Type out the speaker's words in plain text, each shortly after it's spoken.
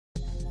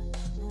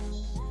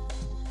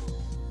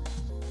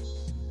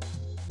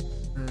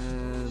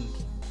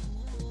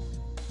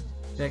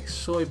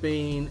Next,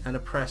 soybean and a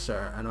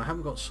presser, and I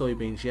haven't got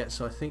soybeans yet,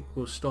 so I think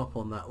we'll stop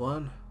on that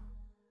one.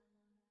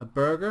 A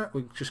burger,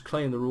 we just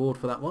claim the reward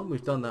for that one.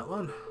 We've done that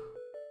one.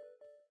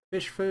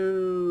 Fish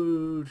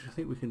food, I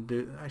think we can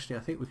do, actually I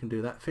think we can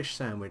do that. Fish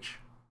sandwich.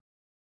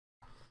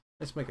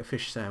 Let's make a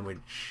fish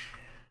sandwich.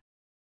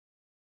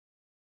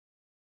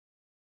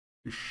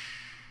 Fish.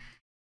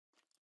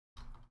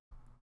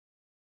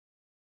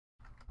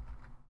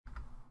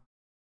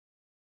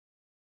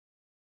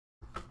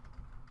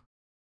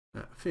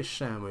 Fish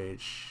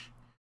sandwich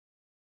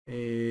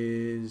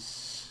is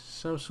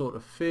some sort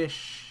of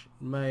fish,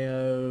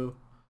 mayo,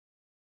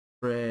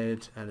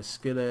 bread and a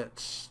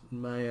skillet.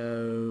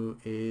 Mayo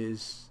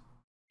is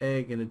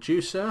egg and a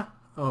juicer.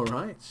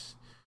 Alright.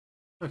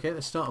 Okay,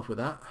 let's start off with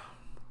that.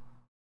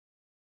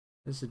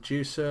 There's a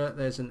juicer,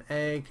 there's an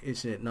egg.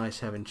 Isn't it nice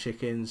having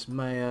chickens?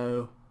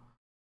 Mayo.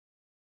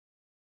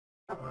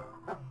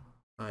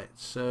 Right,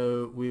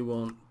 so we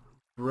want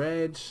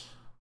bread.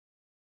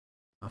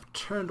 I've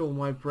turned all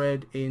my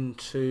bread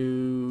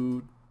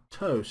into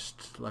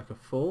toast like a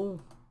fool.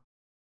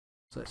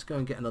 So let's go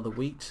and get another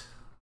wheat.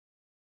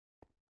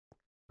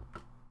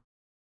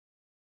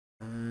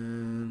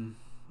 And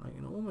I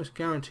can almost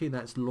guarantee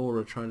that's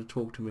Laura trying to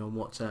talk to me on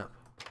WhatsApp.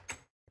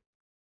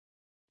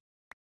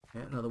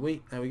 Yeah, another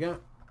wheat. There we go.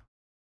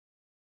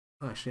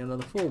 Actually,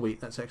 another 4 wheat.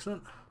 That's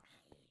excellent.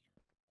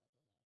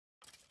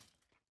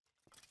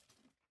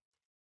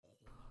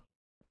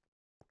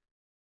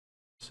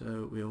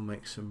 So we'll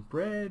make some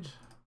bread.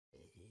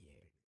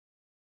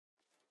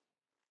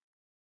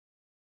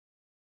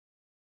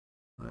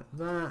 Like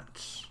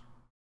that.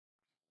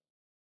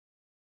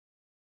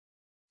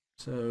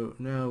 So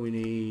now we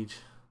need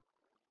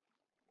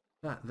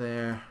that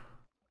there.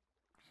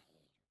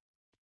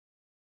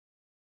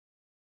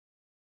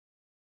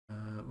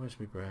 Where's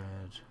my bread?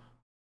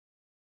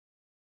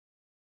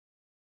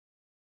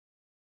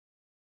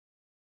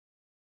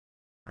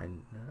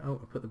 And oh,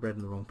 I put the bread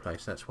in the wrong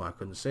place. That's why I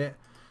couldn't see it.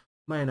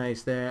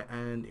 Mayonnaise there,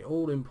 and the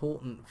all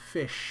important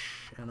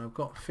fish. And I've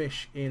got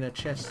fish in a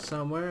chest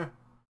somewhere.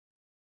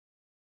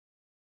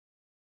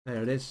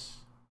 There it is.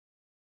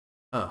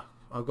 Oh,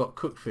 I've got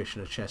cooked fish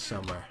in a chest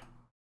somewhere.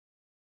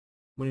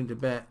 Willing to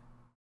bet.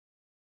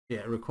 Yeah,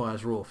 it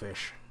requires raw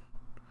fish.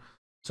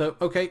 So,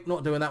 okay,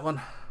 not doing that one.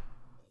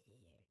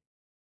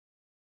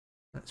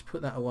 Let's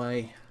put that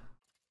away.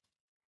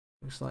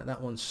 Looks like that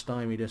one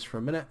stymied us for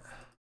a minute.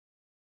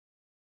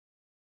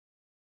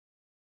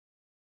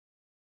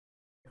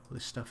 Get all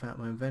this stuff out of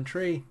my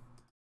inventory.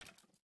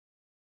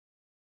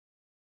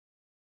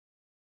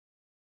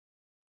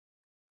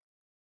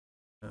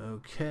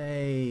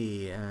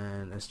 Okay,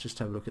 and let's just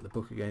have a look at the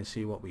book again,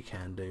 see what we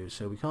can do.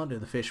 So we can't do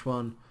the fish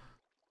one.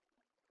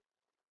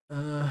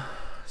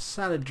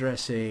 Salad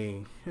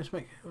dressing. Let's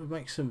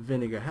make some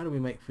vinegar. How do we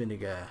make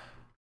vinegar?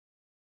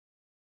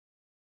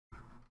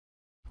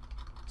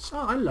 So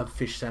I love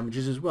fish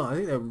sandwiches as well. I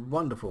think they're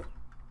wonderful.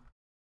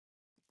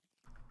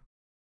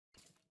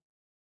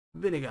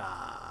 Vinegar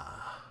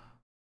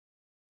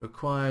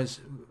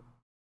requires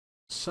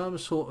some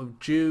sort of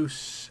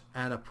juice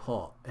and a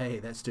pot.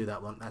 Hey, let's do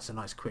that one. That's a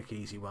nice, quick,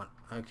 easy one.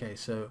 Okay,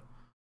 so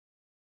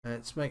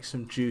let's make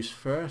some juice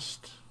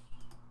first.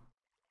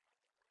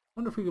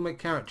 Wonder if we can make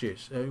carrot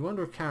juice. I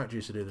wonder if carrot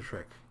juice will do the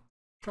trick.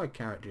 Try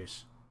carrot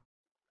juice.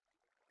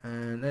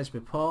 And there's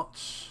my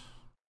pot.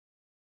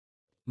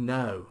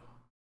 No.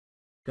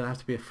 Gonna have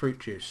to be a fruit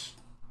juice.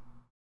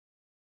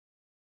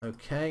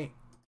 Okay.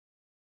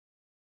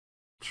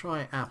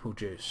 Try apple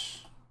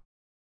juice.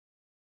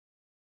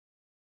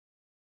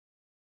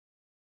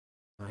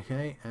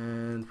 Okay,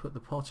 and put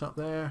the pot up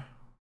there.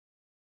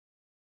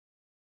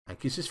 And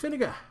gives us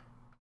vinegar.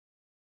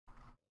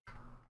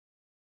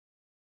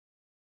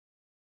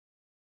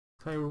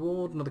 Play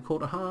reward, another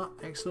quarter heart,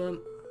 excellent.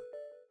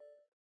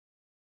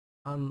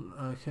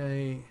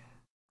 Okay.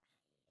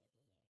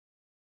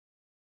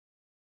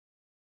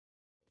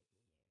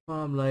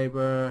 Farm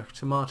labour,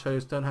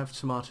 tomatoes, don't have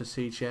tomato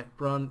seeds yet.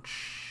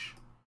 Brunch,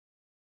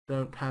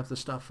 don't have the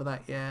stuff for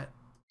that yet.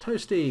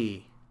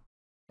 Toasty,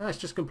 let's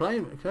just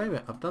claim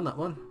it. I've done that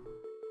one.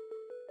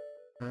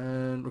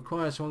 And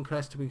requires one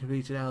quest to be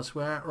completed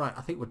elsewhere. Right,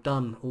 I think we're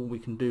done. All we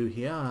can do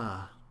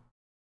here.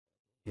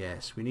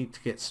 Yes, we need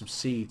to get some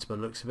seeds by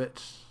the looks of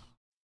it.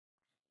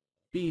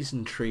 Bees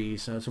and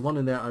trees. There's one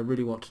in there I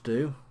really want to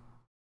do.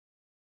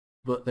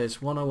 But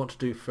there's one I want to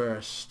do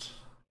first.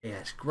 Yeah,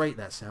 it's great,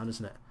 that sound,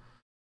 isn't it?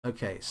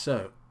 Okay,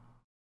 so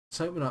let's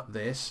open up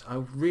this. I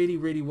really,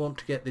 really want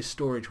to get this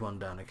storage one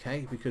done,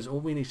 okay? Because all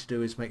we need to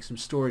do is make some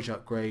storage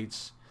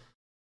upgrades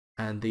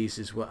and these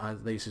as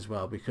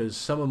well, because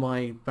some of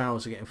my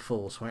barrels are getting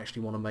full, so I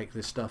actually want to make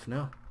this stuff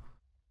now.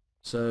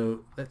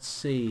 So let's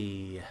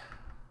see.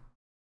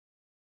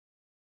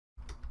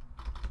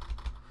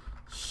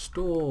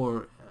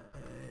 Storage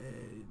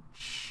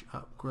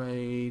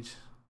upgrade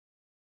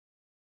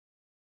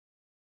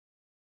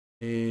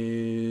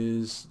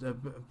is a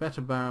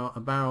better barrel, a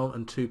barrel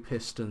and 2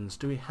 pistons.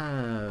 Do we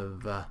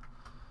have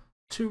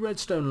 2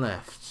 redstone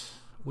left?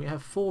 We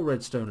have 4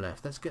 redstone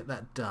left. Let's get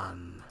that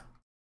done.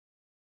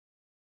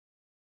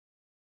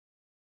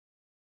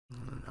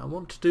 I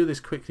want to do this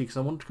quickly because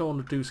I want to go on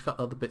to do a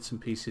couple other bits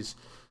and pieces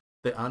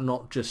that are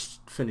not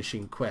just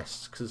finishing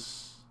quests,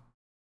 because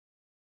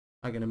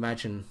I can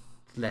imagine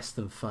less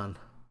than fun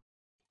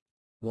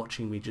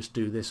watching me just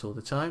do this all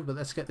the time. But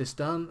let's get this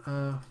done.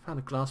 Found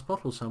a glass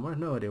bottle somewhere,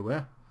 no idea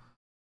where.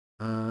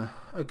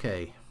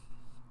 Okay.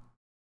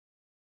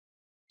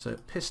 So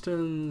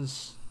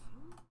pistons,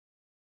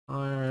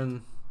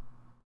 iron,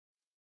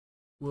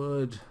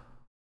 wood.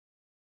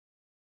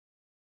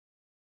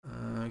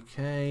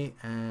 Okay,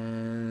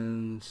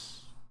 and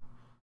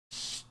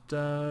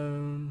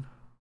stone.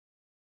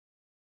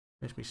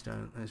 There's me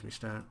stone. There's me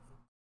stone.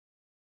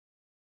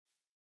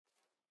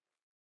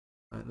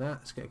 Like that.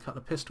 Let's get a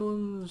couple of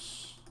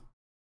pistons.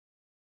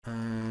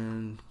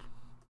 And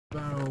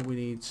barrel. We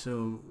need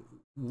some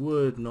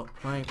wood, not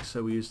plank,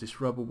 so we use this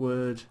rubber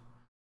wood.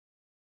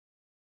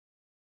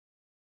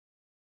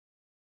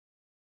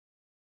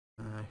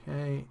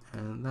 Okay,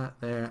 and that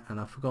there. And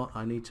I forgot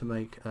I need to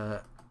make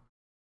a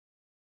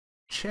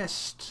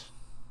chest.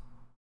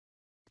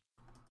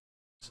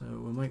 So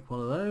we'll make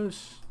one of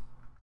those.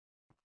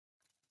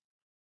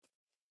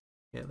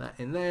 Get that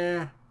in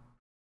there.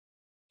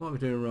 What are we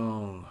doing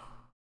wrong?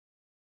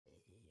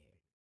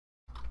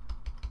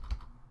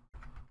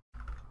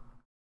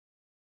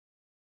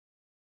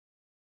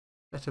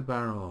 Better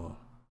barrel.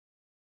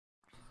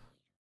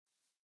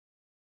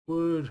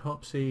 Wood,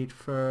 hopseed,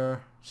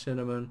 fir,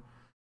 cinnamon.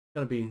 It's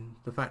gonna be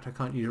the fact I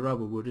can't use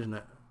rubber wood, isn't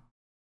it?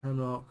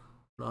 Hemlock,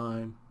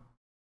 lime.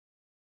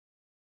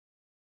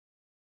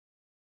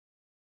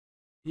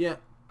 Yeah.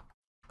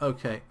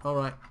 Okay,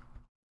 alright.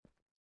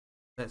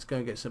 Let's go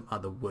and get some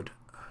other wood.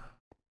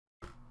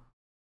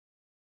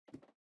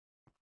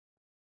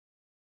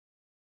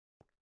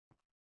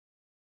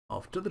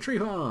 Off to the tree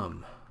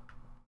farm.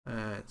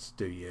 Let's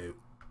do you.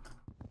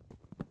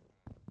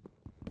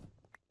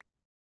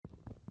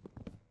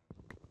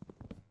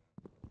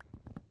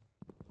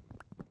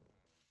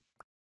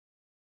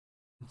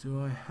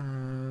 Do I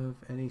have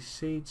any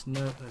seeds?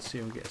 No. Let's see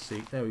if I can get a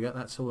seed. There we go.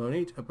 That's all I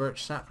need. A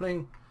birch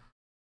sapling.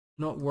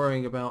 Not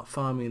worrying about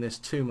farming this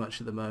too much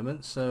at the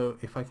moment. So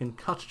if I can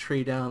cut a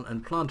tree down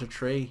and plant a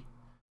tree,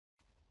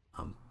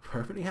 I'm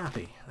perfectly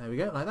happy. There we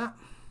go. Like that.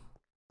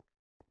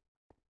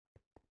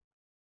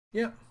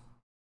 Yep.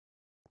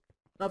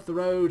 Love the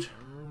road.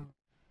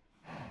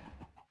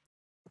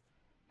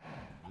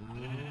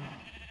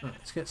 Right,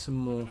 let's get some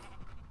more.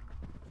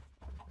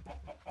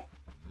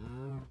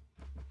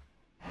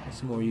 Get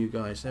some more of you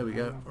guys. There we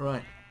go.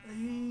 Right.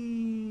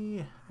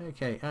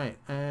 Okay. Alright.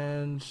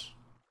 And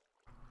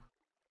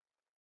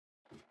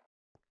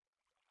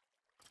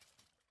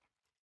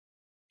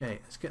okay,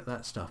 let's get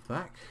that stuff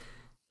back.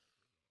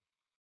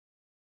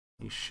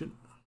 You shouldn't.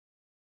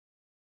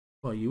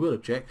 Well, you will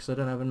object because I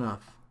don't have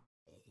enough.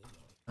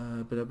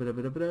 Any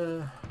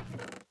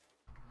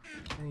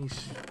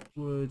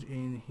wood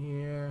in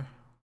here?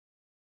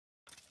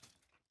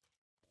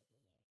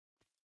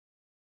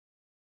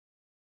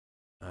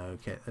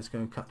 Okay, let's go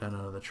and cut down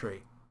another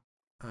tree.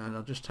 And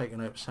I'll just take an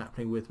oak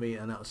sapling with me,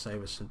 and that'll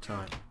save us some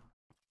time.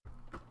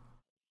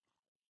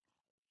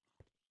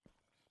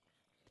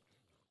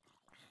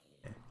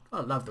 Yeah. I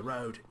love the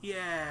road.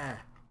 Yeah!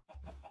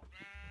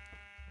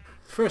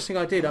 The first thing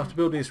I did after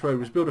building this road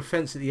was build a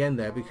fence at the end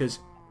there because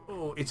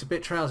it's a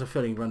bit trouser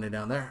filling running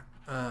down there.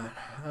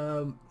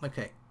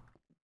 Okay.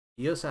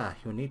 Yosa,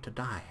 you need to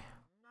die.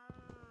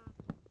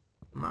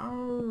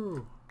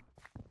 Moo!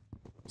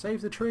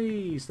 Save the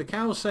trees! The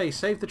cows say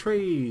save the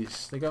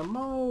trees! They go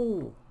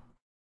moo!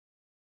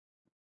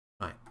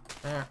 Right,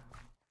 there.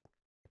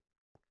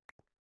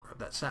 Grab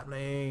that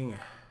sapling.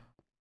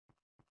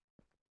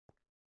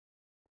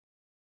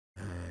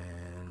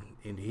 And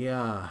in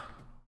here.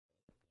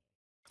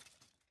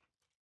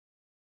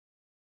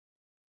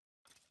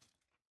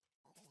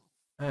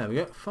 There we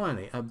go,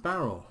 finally, a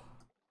barrel.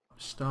 I'm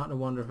starting to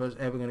wonder if I was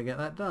ever going to get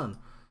that done.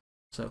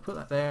 So put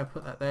that there,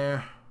 put that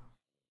there.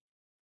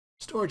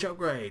 Storage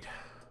upgrade.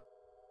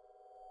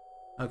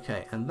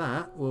 Okay, and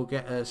that will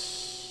get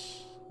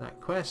us that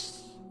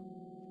quest.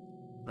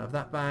 We'll have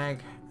that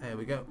bag. There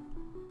we go.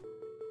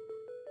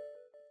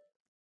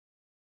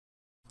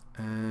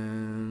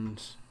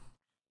 And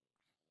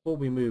before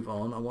we move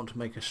on, I want to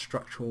make a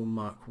structural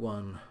Mark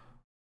 1.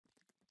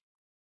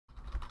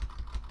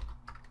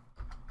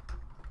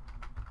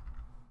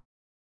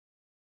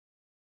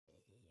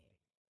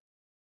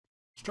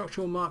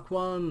 Structural Mark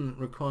 1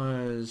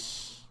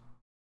 requires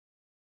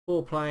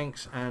 4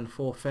 planks and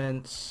 4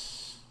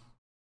 fence.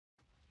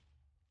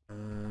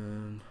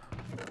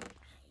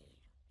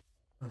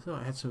 I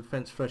thought I had some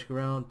fence floating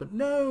around, but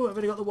no, I've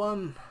only got the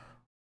one.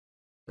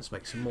 Let's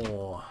make some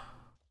more.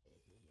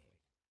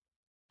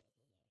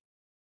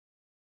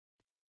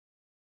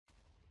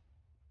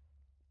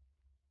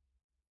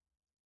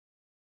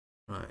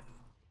 Right.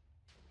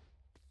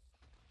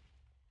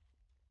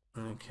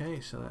 Okay,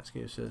 so that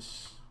gives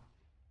us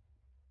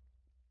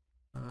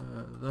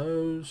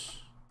those,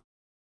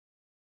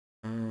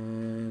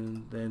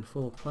 and then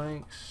 4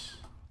 planks.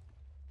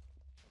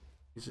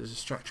 This is a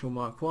structural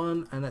Mark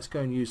 1, and let's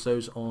go and use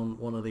those on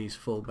one of these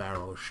full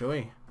barrels, shall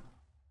we?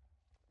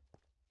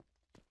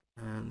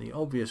 And the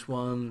obvious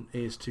one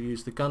is to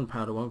use the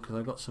gunpowder one because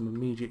I've got some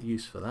immediate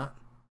use for that.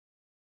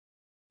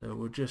 So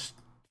we'll just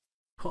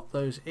pop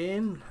those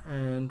in,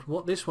 and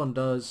what this one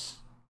does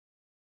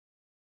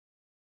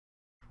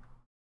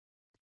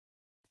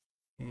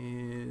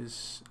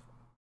is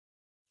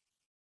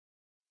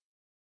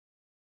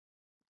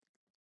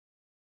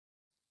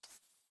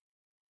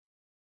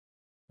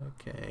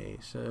okay,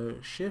 so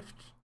shift,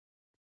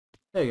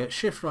 there you go,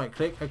 shift right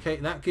click. Okay,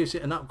 that gives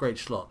it an upgrade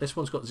slot. This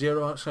one's got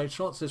 0 upgrade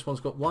slots, this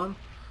one's got 1,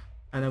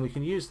 and then we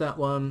can use that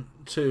one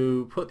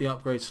to put the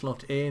upgrade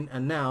slot in,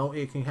 and now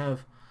it can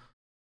have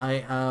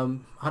a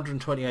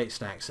 128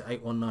 stacks at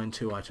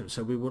 8192 items.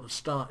 So we will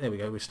start, there we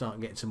go, we're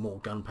starting getting some more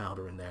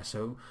gunpowder in there.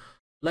 So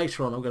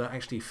later on I'm going to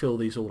actually fill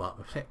these all up,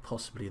 except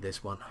possibly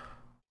this one,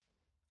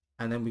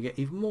 and then we get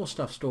even more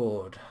stuff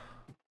stored.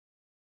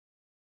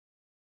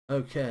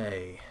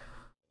 Okay,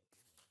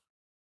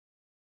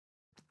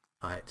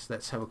 right,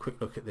 let's have a quick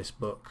look at this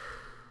book,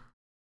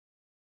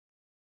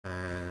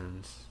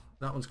 and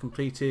that one's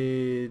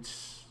completed.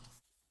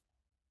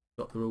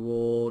 Got the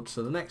reward.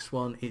 So the next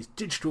one is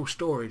digital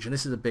storage, and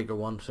this is a bigger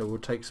one, so we'll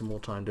take some more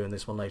time doing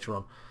this one later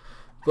on.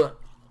 But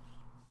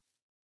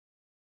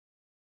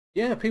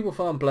yeah, people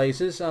farm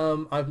blazes.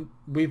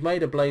 We've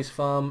made a blaze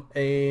farm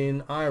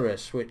in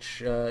Iris, which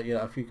you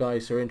know, if you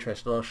guys are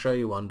interested, I'll show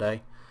you one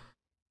day.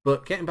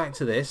 But getting back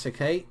to this,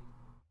 okay,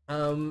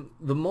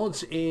 the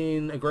mods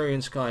in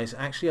Agrarian Skies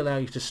actually allow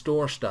you to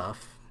store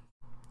stuff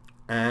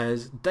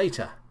as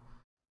data.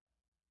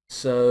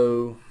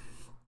 So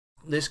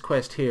this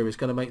quest here is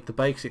going to make the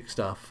basic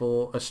stuff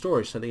for a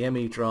storage. So the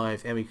ME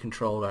drive, ME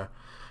controller,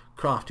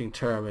 crafting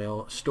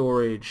terminal,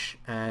 storage,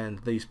 and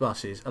these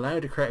buses allow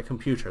you to create a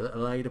computer that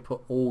allow you to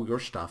put all your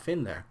stuff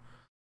in there,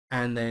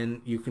 and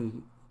then you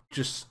can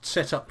just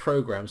set up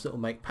programs that will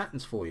make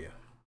patterns for you.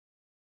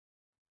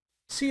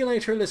 See you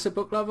later, Alyssa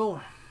Book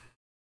Level.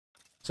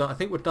 So I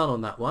think we're done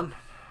on that one.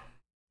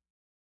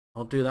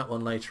 I'll do that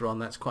one later on.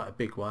 That's quite a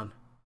big one.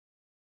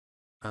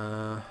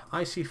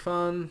 Icy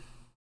Fun.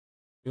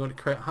 We want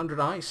to create 100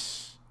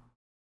 ice.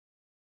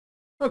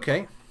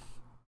 Okay.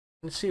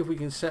 Let's see if we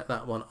can set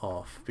that one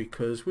off,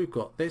 because we've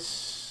got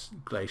this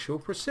glacial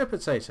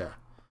precipitator,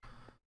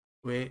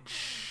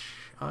 which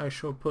I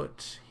shall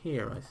put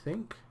here, I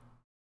think.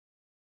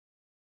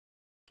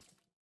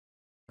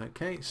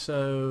 Okay,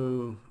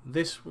 so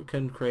this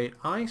can create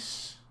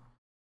ice.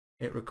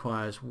 It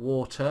requires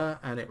water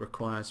and it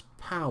requires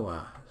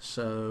power.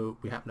 So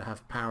we happen to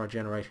have power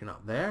generating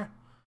up there.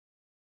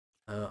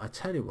 I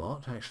tell you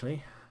what,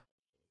 actually.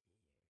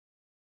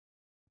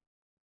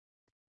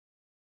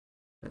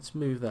 Let's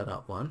move that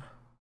up one.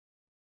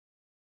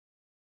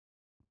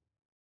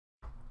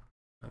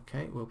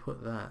 Okay, we'll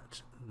put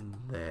that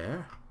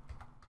there.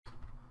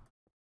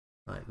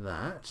 Like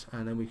that.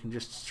 And then we can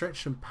just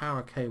stretch some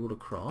power cable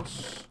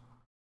across.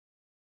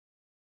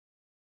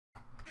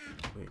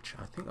 Which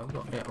I think I've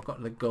got, yeah, I've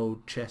got the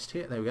gold chest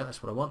here. There we go,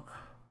 that's what I want.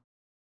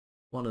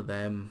 One of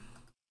them.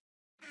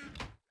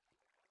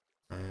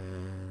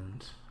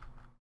 And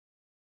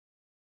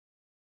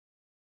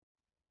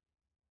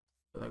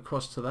put that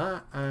across to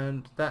that,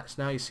 and that's,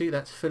 now you see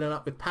that's filling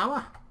up with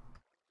power.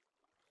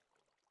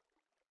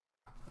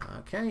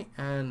 Okay,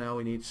 and now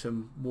we need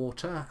some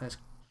water. As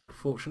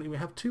fortunately we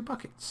have 2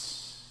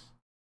 buckets.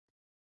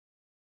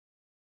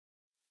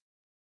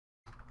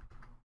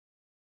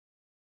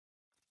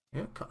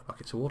 Yeah, a couple of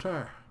buckets of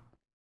water.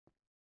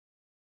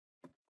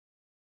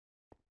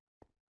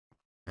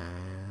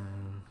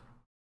 And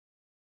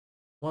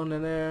 1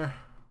 in there.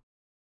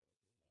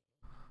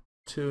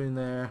 2 in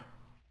there.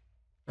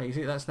 Now you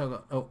see that's now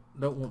got, oh,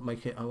 don't want to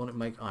make it, I want to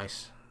make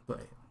ice.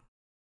 But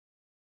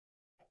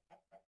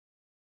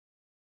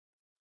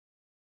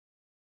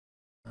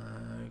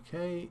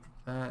okay,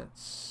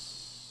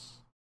 that's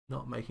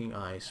not making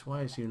ice.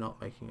 Why is you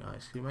not making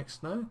ice? Can you make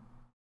snow?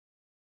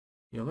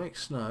 You'll make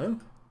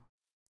snow.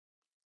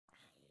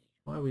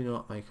 Why will you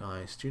not make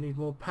ice? Do you need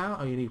more power?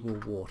 Oh, you need more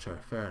water.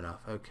 Fair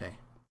enough. Okay.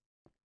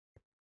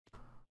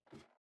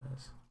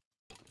 Let's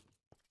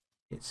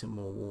get some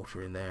more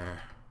water in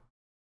there.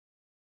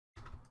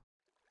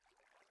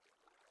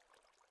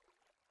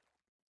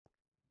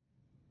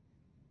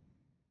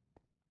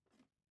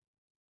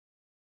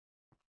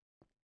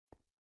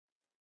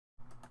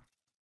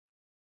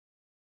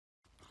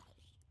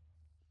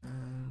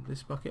 And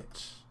this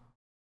bucket.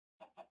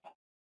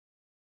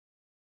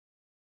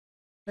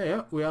 There you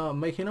go, we are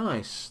making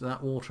ice.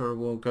 That water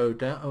will go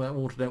down. Oh, that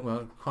water don't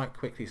work quite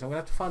quickly, so I'm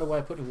going to have to find a way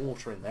of putting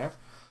water in there.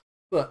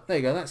 But there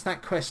you go, that's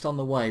that quest on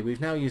the way.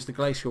 We've now used the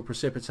glacial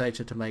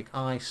precipitator to make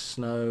ice,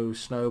 snow,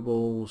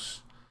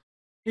 snowballs.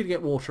 You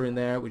get water in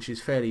there, which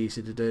is fairly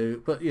easy to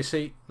do. But you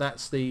see,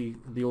 that's the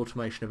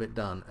automation of it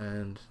done.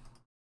 And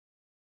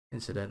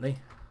incidentally,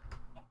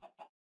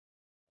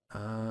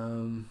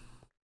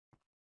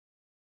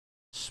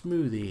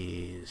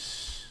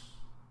 smoothies.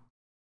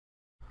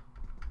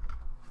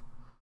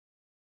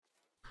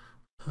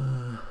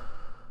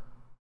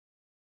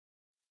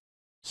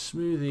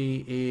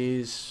 Smoothie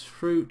is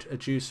fruit, a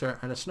juicer,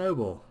 and a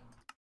snowball.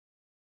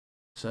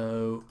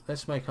 So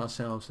let's make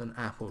ourselves an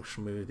apple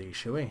smoothie,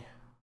 shall we?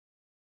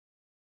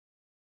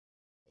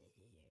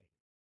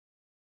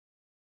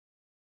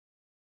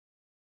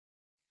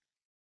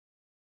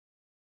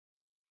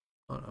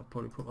 I'll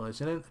probably put one of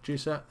those in it.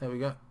 Juicer, there we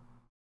go.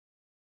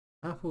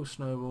 Apple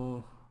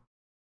snowball.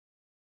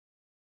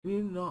 Can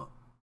you not?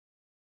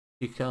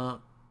 You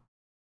can't.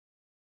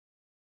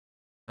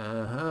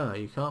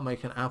 You can't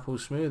make an apple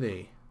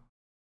smoothie.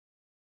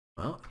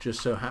 Well,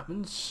 just so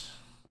happens.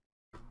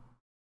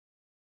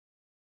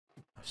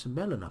 There's some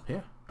melon up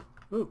here.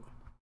 Ooh,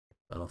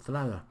 fell off the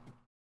ladder.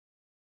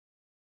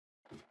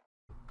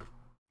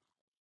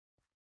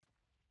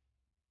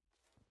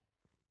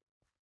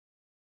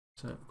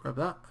 So grab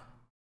that.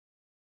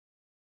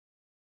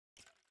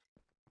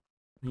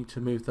 Need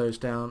to move those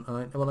down.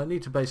 Well, I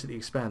need to basically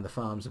expand the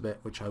farms a bit,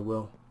 which I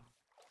will.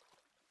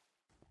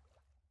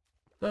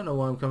 Don't know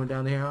why I'm coming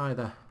down here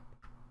either.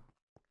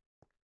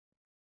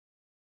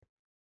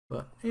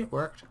 But it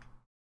worked.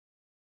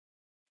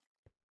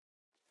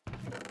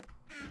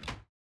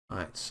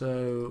 Alright,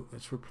 so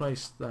let's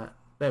replace that.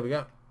 There we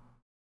go.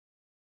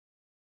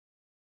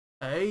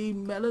 A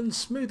melon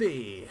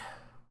smoothie.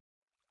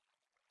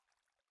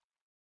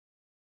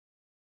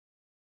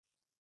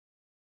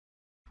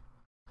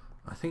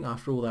 I think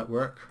after all that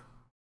work,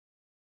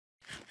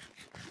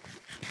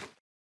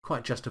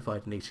 quite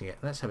justified in eating it.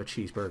 Let's have a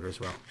cheeseburger as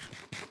well.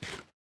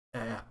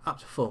 Yeah, up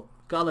to full.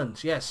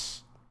 Garlands,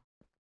 yes.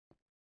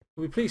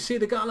 Can we please see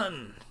the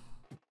garland?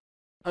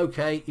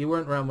 Okay, you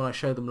weren't around when I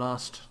showed them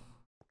last.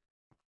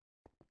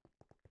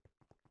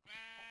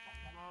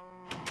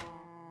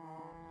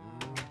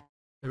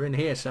 They're in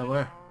here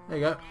somewhere. There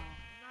you go.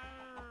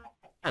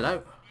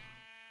 Hello.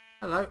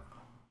 Hello.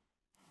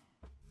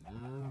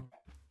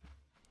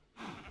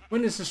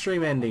 When is the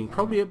stream ending?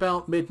 Probably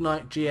about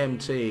midnight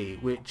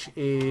GMT, which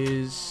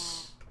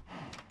is,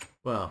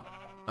 well,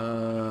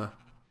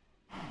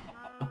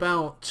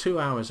 about 2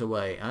 hours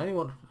away. I only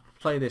want to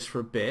play this for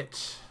a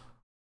bit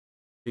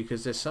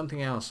because there's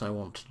something else I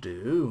want to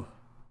do.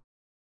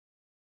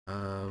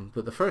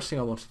 But the first thing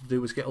I wanted to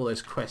do was get all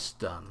those quests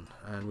done,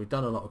 and we've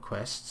done a lot of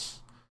quests.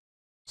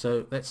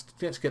 So let's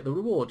get the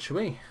reward, shall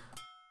we?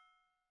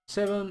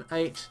 7,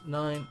 8,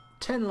 9,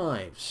 10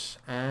 lives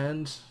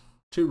and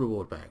 2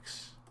 reward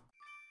bags.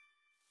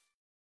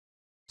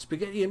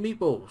 Spaghetti and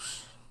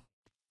meatballs.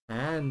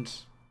 And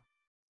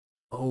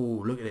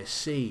oh, look at this,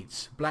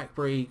 seeds,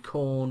 blackberry,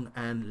 corn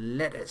and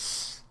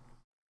lettuce.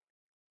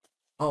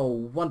 Oh,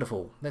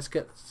 wonderful. Let's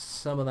get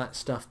some of that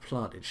stuff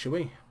planted, shall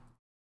we?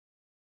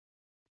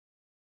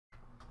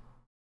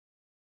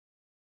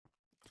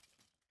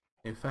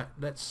 In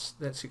fact,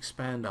 let's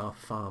expand our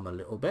farm a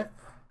little bit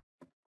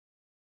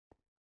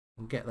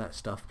and get that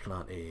stuff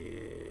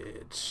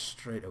planted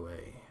straight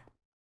away.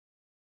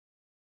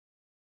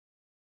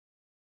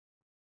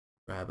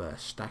 Grab a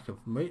stack of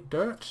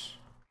dirt.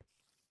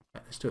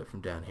 Let's do it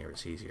from down here,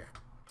 it's easier.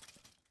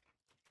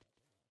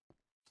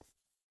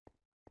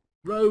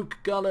 Rogue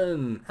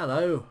Gullen!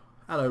 Hello!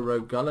 Hello,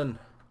 Rogue Gullen.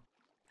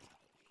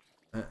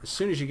 As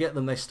soon as you get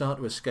them, they start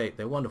to escape.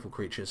 They're wonderful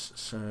creatures.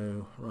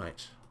 So,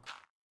 right.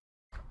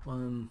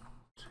 1,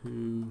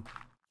 2,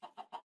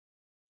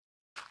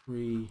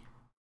 3.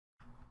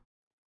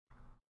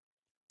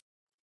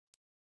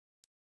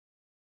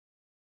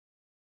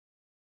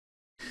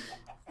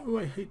 Oh,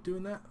 I hate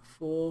doing that.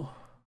 4.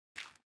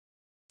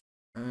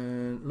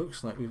 And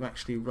looks like we've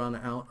actually run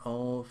out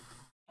of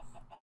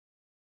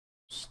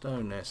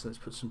stone there, so let's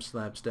put some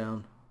slabs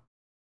down.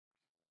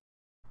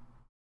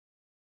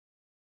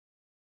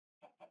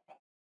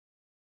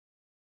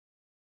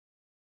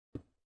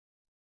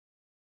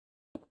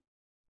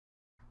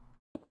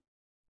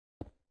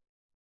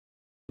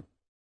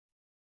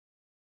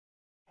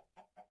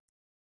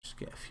 Just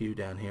get a few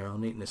down here. I'll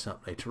neaten this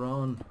up later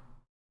on.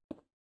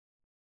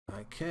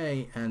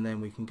 Okay, and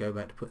then we can go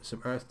back to put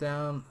some earth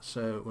down.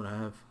 So we'll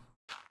have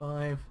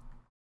 5,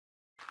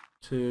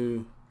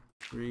 2,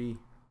 3,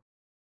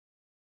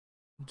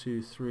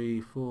 2,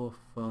 3, 4,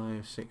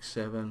 5, 6,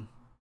 7.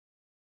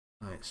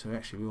 Right, so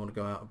actually we want to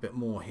go out a bit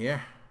more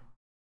here.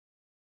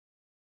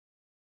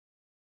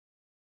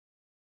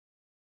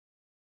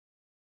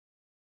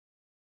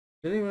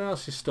 Did anyone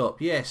else just stop?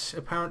 Yes,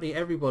 apparently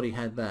everybody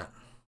had that.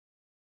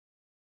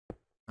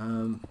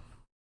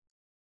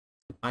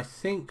 I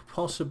think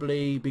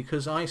possibly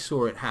because I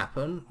saw it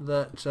happen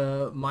that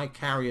my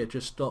carrier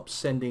just stopped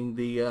sending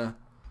the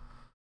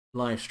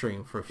live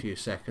stream for a few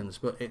seconds,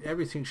 but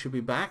everything should be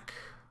back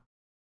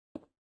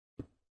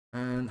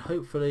and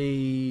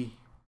hopefully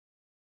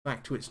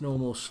back to its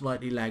normal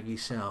slightly laggy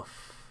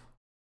self.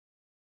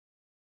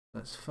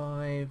 That's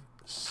 5,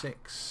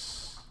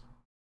 6,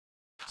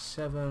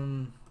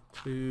 7,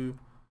 2,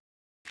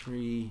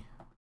 3,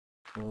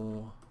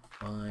 4,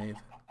 5,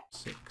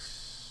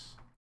 6,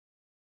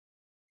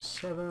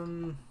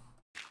 7.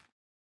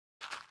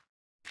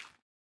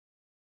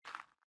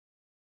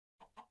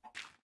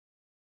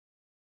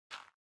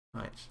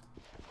 Right.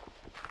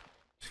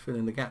 Just fill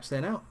in the gaps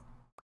there now.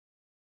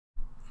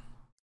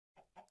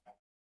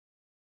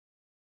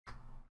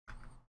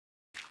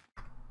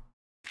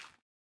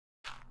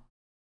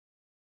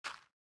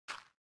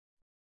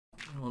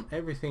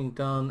 everything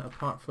done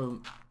apart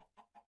from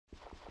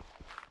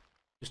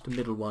just the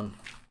middle one,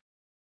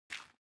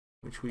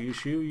 which we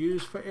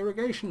use for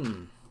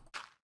irrigation.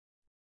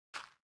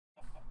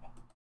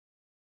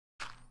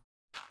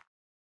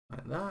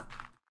 Like that.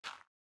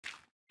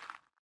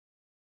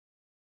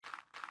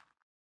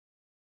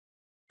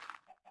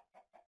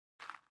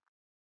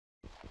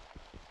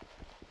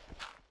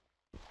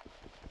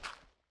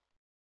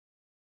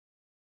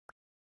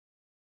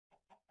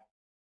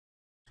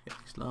 Get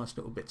these last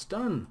little bits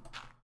done.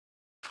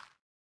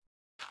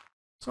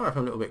 Sorry if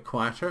I'm a little bit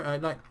quieter. I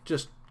like to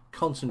just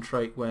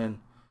concentrate when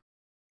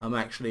I'm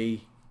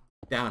actually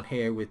down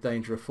here with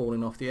danger of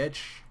falling off the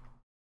edge.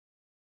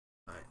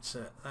 Right,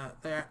 so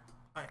that there.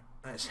 Right,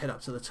 let's head up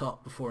to the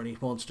top before any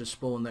monsters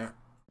spawn there.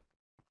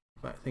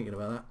 Right, thinking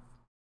about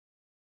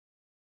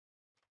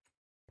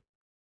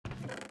that.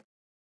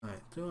 Right,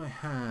 do I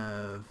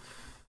have...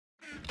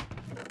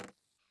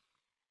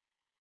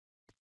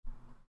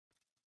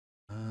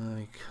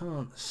 I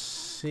can't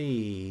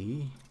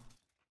see...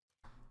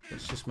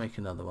 Let's just make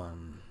another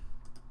one.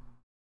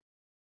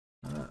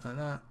 Like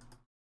that.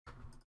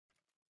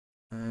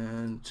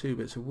 And 2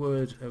 bits of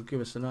wood. It'll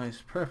give us a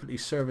nice, perfectly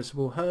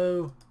serviceable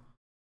hoe.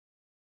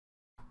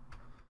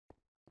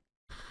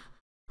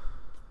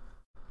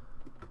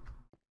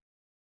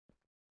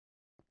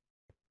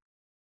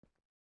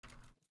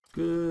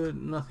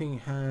 Good. Nothing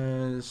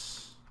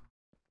has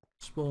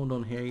spawned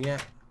on here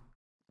yet.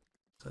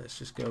 So let's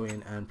just go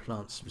in and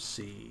plant some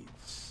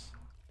seeds.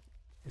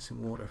 Get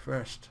some water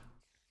first.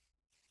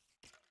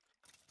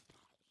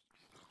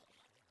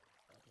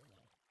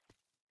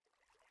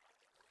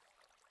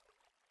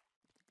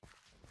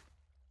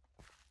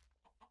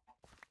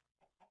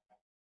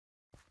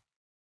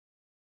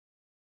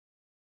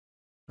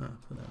 Oh,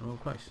 put that in the wrong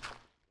place.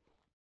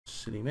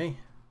 Silly me.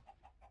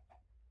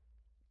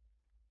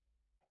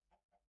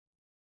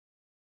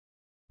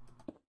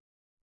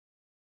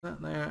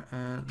 That there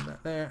and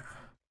that there.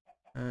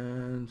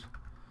 And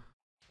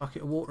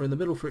bucket of water in the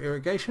middle for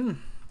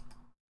irrigation.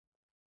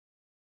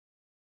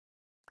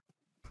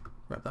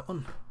 Grab that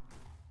one.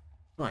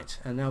 Right,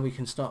 and now we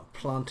can start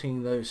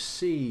planting those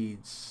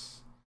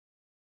seeds.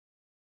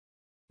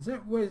 Is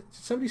that where? Did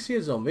somebody see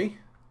a zombie?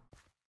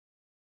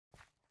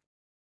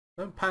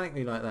 Don't panic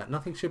me like that.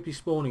 Nothing should be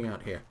spawning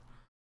out here.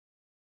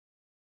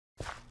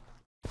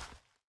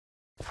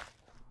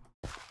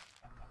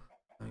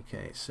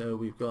 Okay, so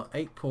we've got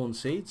 8 corn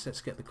seeds.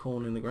 Let's get the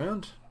corn in the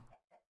ground.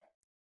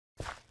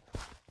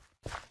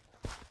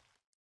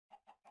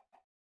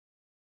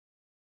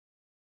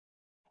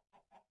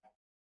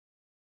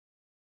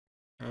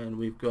 And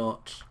we've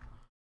got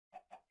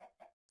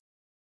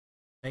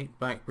 8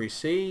 blackberry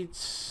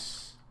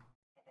seeds.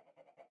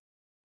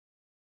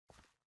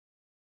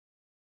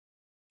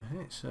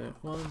 Okay, so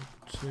 1,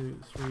 2,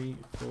 3,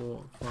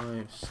 4,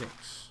 5,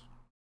 6,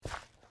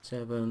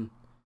 7.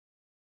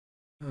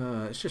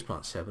 Let's just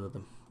plant 7 of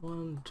them.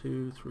 1,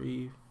 2,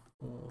 3,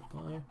 4,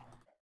 5,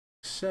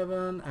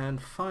 7, and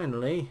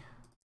finally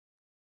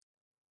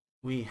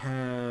we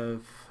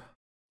have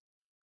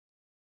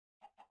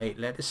 8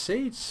 lettuce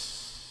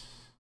seeds.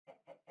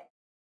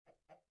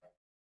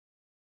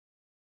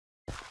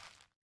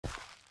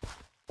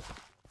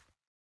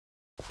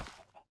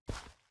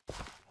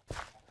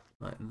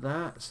 Like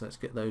that, so let's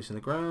get those in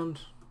the ground.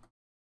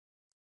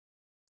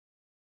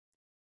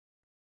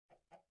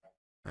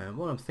 And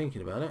while I'm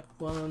thinking about it,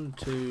 1,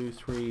 2,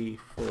 3,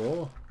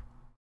 4.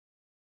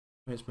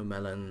 Where's my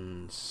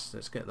melons?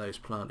 Let's get those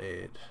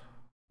planted.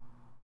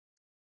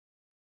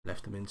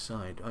 Left them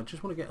inside. I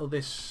just want to get all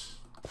this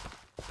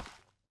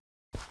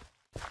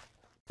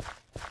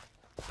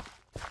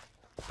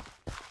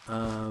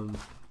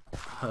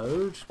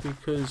hoed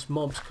because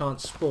mobs can't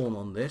spawn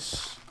on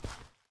this.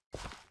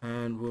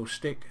 And we'll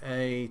stick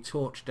a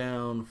torch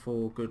down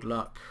for good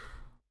luck.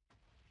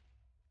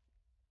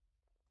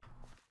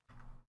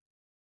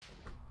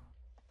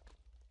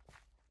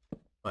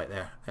 Right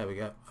there, there we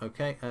go.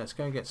 Okay, let's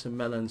go and get some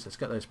melons. Let's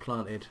get those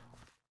planted.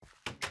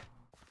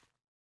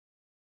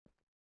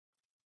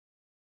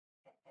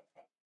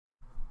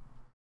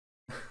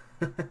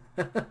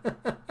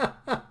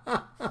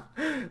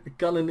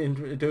 Gunning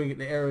in, doing an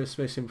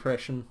Aerosmith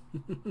impression.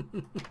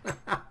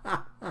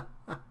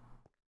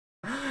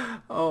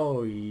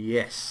 Oh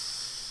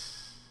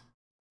yes.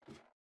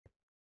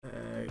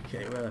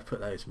 Okay, where do I put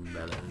those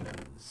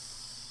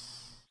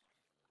melons?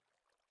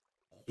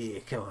 Yeah,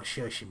 come on,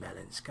 show us your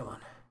melons, come on.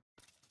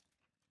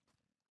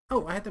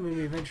 Oh, I had them in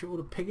my inventory all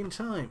the pig in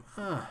time.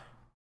 Ah.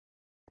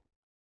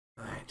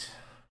 Right.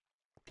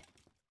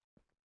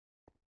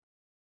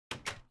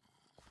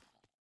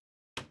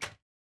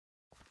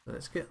 So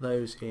let's get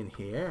those in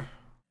here.